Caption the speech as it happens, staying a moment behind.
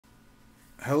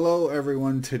Hello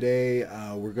everyone. Today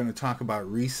we're going to talk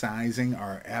about resizing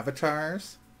our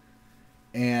avatars.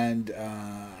 And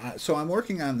so I'm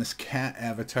working on this cat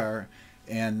avatar,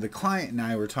 and the client and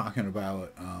I were talking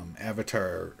about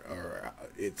avatar or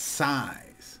its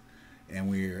size.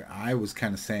 And I was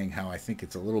kind of saying how I think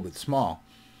it's a little bit small.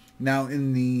 Now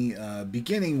in the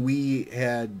beginning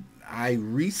I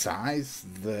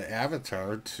resized the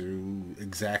avatar to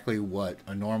exactly what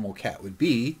a normal cat would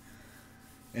be,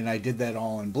 and I did that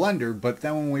all in Blender. But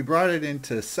then when we brought it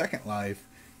into Second Life,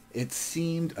 it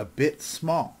seemed a bit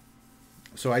small.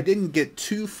 So I didn't get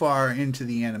too far into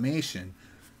the animation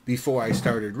before I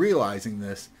started realizing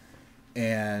this,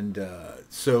 and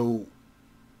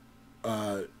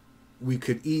we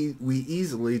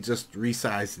easily just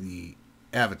resize the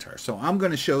avatar. So I'm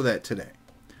going to show that today.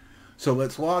 So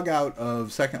let's log out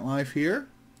of Second Life here,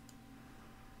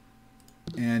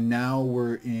 and now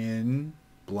we're in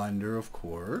Blender, of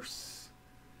course.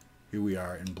 Here we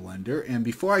are in Blender. And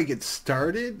before I get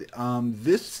started,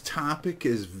 this topic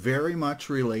is very much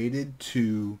related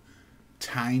to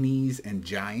tinies and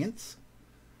giants.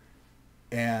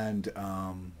 And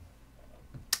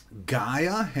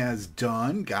Gaia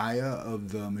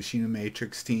of the Machina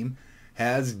Matrix team,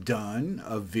 has done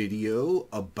a video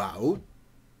about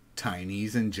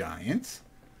tinies and giants.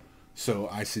 So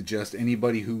I suggest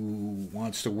anybody who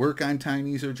wants to work on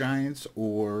tinies or giants,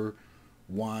 or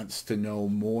wants to know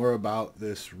more about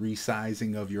this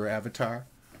resizing of your avatar,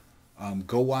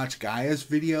 go watch Gaia's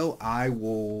video. I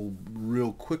will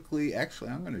real quickly, actually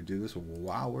I'm going to do this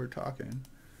while we're talking.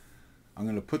 I'm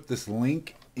going to put this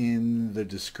link in the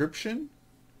description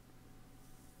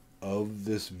of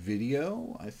this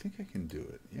video. I think I can do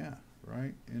it. Yeah,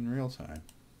 right in real time.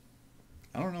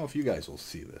 I don't know if you guys will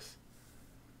see this,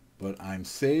 but I'm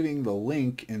saving the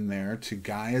link in there to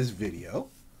Gaia's video,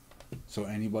 so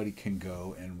anybody can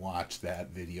go and watch that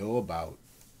video about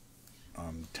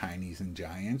tinies and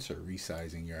giants, or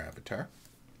resizing your avatar.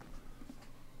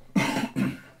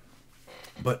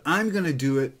 But I'm going to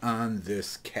do it on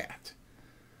this cat.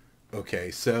 Okay,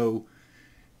 so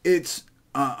it's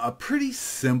a pretty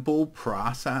simple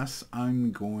process.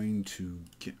 I'm going to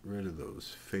get rid of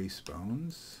those face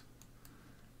bones,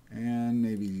 and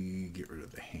maybe get rid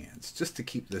of the hands, just to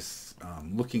keep this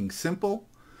looking simple.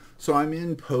 So I'm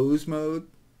in pose mode,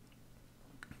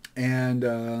 and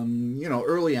you know,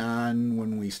 early on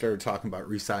when we started talking about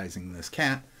resizing this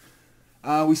cat,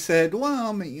 we said,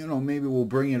 well, you know, maybe we'll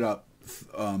bring it up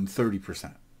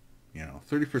 30%, you know,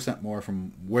 30% more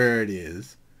from where it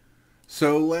is.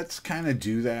 So let's kind of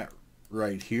do that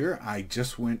right here. I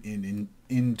just went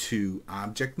into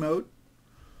object mode.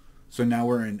 So now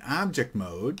we're in object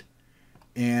mode,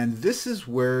 and this is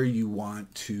where you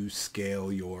want to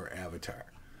scale your avatar.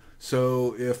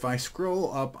 So if I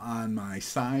scroll up on my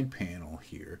side panel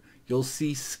here, you'll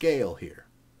see scale here.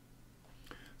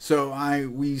 So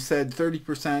we said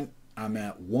 30%. I'm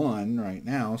at 1 right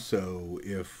now, so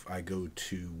if I go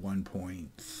to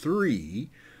 1.3,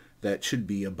 that should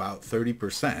be about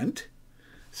 30%.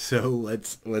 So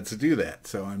let's do that.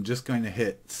 So I'm just going to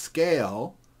hit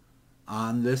scale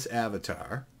on this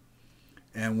avatar,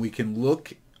 and we can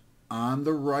look on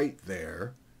the right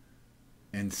there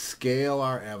and scale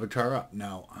our avatar up.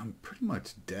 Now I'm pretty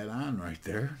much dead on right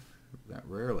there. That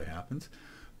rarely happens,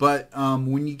 but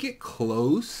when you get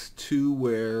close to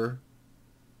where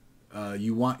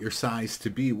you want your size to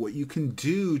be, what you can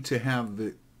do to have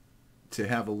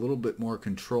a little bit more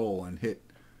control and hit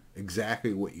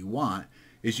exactly what you want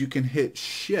is you can hit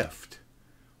shift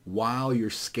while you're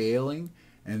scaling,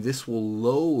 and this will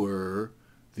lower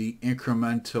the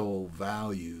incremental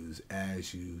values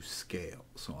as you scale.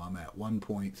 So I'm at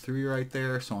 1.3 right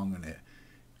there, so I'm going to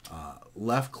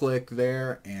left click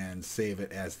there and save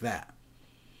it as that.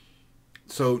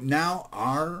 So now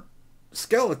our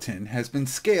skeleton has been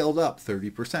scaled up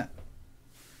 30%.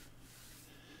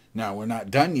 Now we're not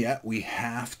done yet. We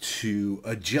have to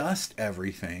adjust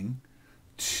everything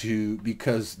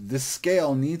because this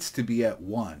scale needs to be at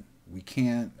 1. We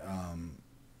can't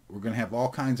we're going to have all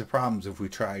kinds of problems if we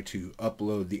try to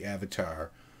upload the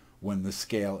avatar when the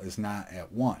scale is not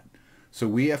at 1. So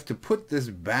we have to put this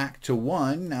back to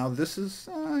 1. Now this is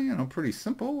you know, pretty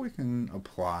simple. We can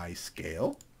apply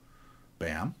scale,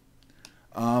 bam,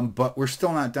 but we're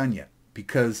still not done yet,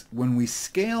 because when we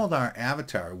scaled our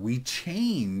avatar, we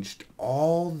changed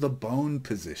all the bone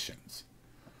positions.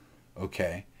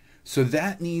 Okay, so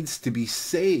that needs to be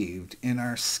saved in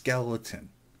our skeleton.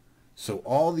 So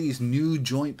all these new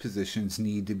joint positions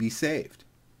need to be saved.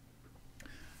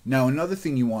 Now another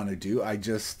thing you want to do, I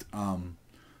just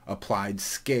applied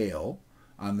scale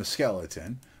on the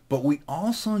skeleton, But we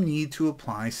also need to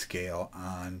apply scale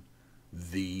on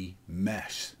the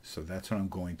mesh. So that's what I'm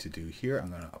going to do here. I'm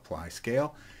going to apply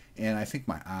scale. And I think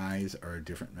my eyes are a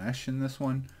different mesh in this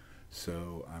one.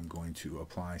 So I'm going to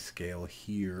apply scale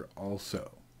here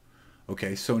also.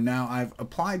 Okay, so now I've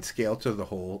applied scale to the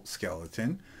whole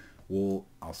skeleton.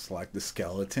 I'll select the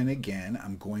skeleton again.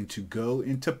 I'm going to go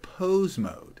into pose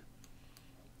mode.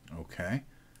 Okay.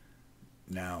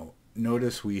 Now,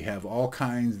 notice we have all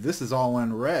kinds. This is all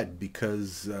in red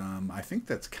because I think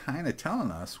that's kind of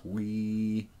telling us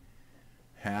we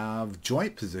have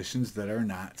joint positions that are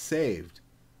not saved.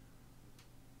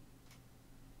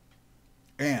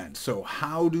 And so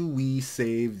how do we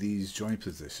save these joint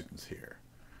positions here?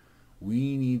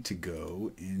 We need to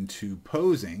go into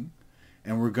posing,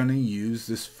 and we're going to use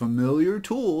this familiar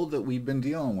tool that we've been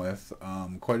dealing with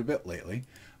quite a bit lately.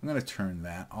 I'm going to turn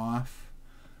that off.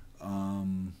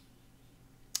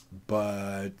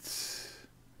 But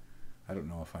I don't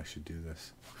know if I should do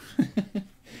this.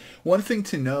 One thing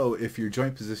to know if your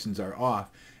joint positions are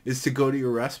off is to go to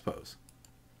your rest pose.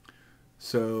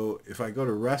 So if I go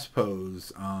to rest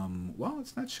pose, well,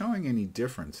 it's not showing any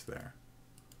difference there.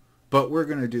 But we're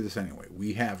going to do this anyway.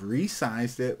 We have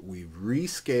resized it, we've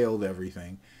rescaled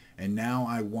everything, and now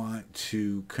I want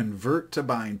to convert to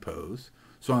bind pose.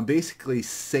 So I'm basically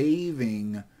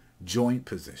saving joint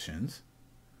positions.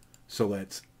 So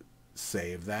let's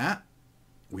save that.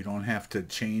 We don't have to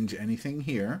change anything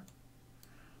here.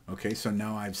 Okay, so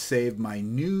now I've saved my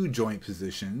new joint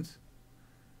positions.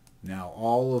 Now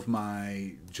all of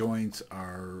my joints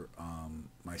are,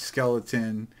 my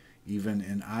skeleton, even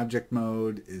in object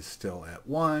mode, is still at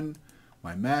 1.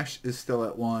 My mesh is still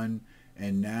at 1.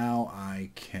 And now I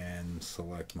can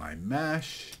select my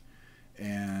mesh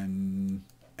and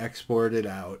export it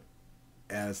out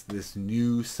as this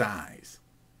new size.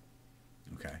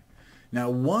 Okay. Now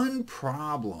one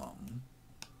problem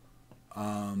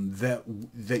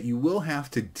that you will have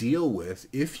to deal with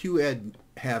if you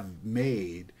have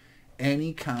made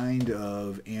any kind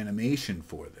of animation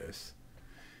for this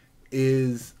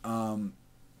is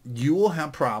you will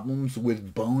have problems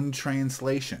with bone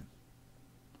translation.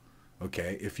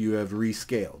 Okay, if you have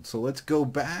rescaled. So let's go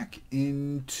back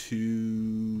into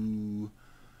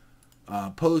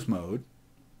pose mode,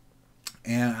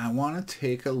 and I want to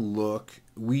take a look.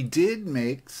 We did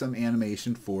make some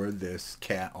animation for this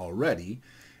cat already,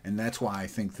 and that's why I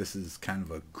think this is kind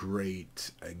of a great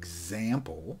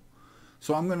example.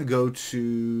 So I'm going to go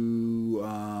to,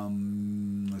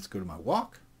 let's go to my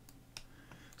walk.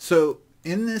 So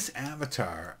in this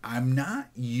avatar, I'm not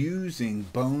using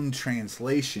bone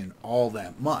translation all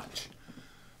that much,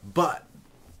 but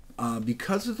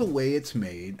because of the way it's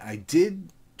made, I did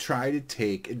try to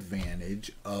take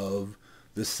advantage of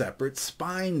the separate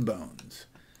spine bones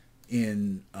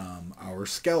in our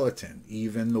skeleton,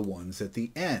 even the ones at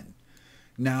the end.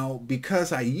 Now,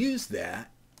 because I used that,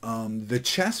 the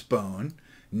chest bone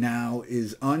now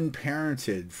is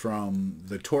unparented from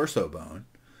the torso bone,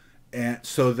 and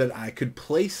so that I could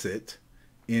place it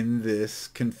in this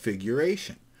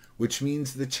configuration, which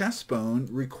means the chest bone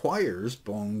requires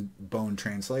bone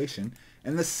translation,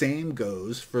 and the same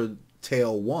goes for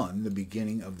tail 1, the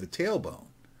beginning of the tailbone.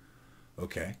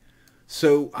 Okay,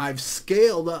 so I've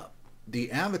scaled up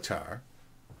the avatar,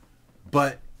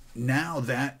 but now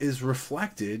that is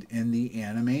reflected in the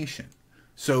animation.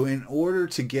 So in order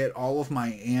to get all of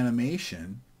my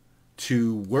animation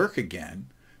to work again,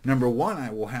 number one,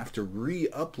 I will have to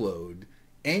re-upload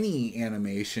any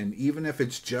animation, even if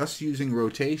it's just using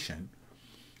rotation,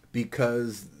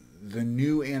 because the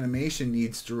new animation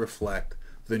needs to reflect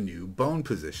the new bone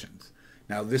positions.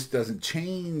 Now, this doesn't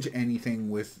change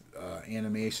anything with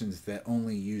animations that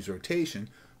only use rotation,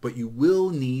 but you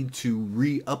will need to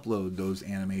re-upload those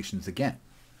animations again.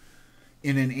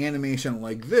 In an animation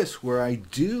like this, where I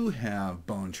do have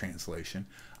bone translation,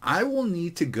 I will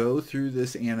need to go through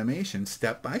this animation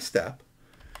step by step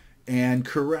and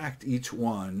correct each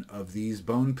one of these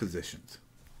bone positions.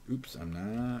 Oops, I'm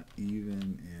not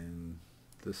even in,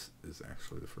 this is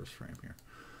actually the first frame here.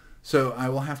 So I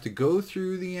will have to go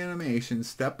through the animation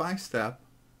step by step,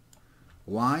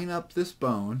 line up this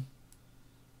bone,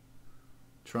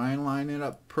 try and line it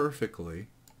up perfectly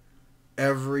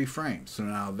every frame. So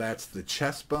now that's the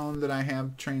chest bone that I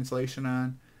have translation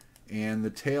on and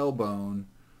the tailbone.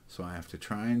 So I have to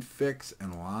try and fix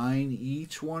and line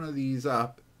each one of these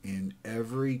up in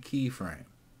every keyframe.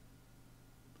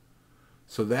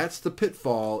 So that's the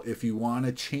pitfall if you want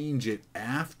to change it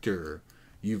after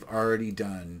you've already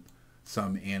done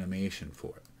some animation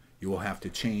for it. You will have to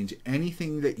change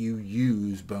anything that you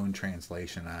use bone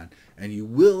translation on, and you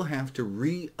will have to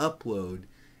re-upload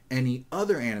any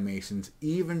other animations,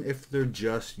 even if they're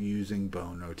just using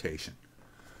bone rotation.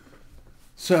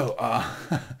 So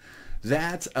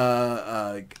that's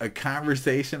a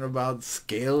conversation about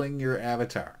scaling your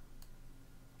avatar.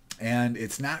 And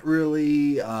it's not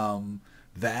really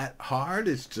that hard.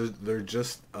 It's just they're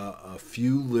just a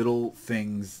few little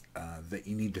things that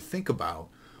you need to think about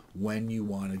when you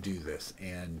want to do this.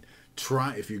 And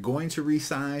try, if you're going to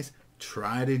resize,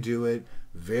 try to do it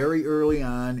very early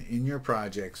on in your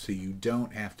project so you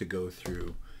don't have to go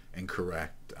through and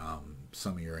correct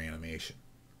some of your animation.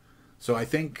 So I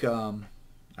think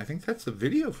that's the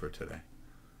video for today.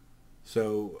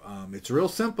 So it's real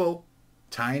simple.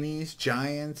 Tinies,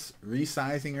 giants,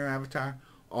 resizing your avatar,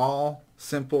 all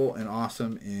simple and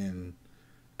awesome in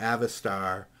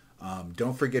Avastar.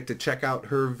 Don't forget to check out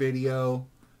her video,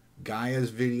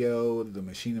 Gaia's video, the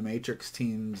Machina-Matrix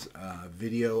team's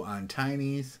video on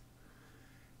Tinies.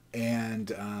 And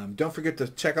don't forget to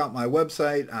check out my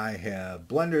website. I have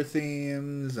Blender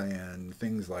themes and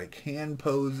things like hand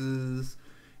poses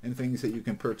and things that you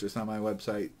can purchase on my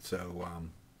website. So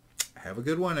have a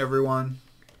good one, everyone.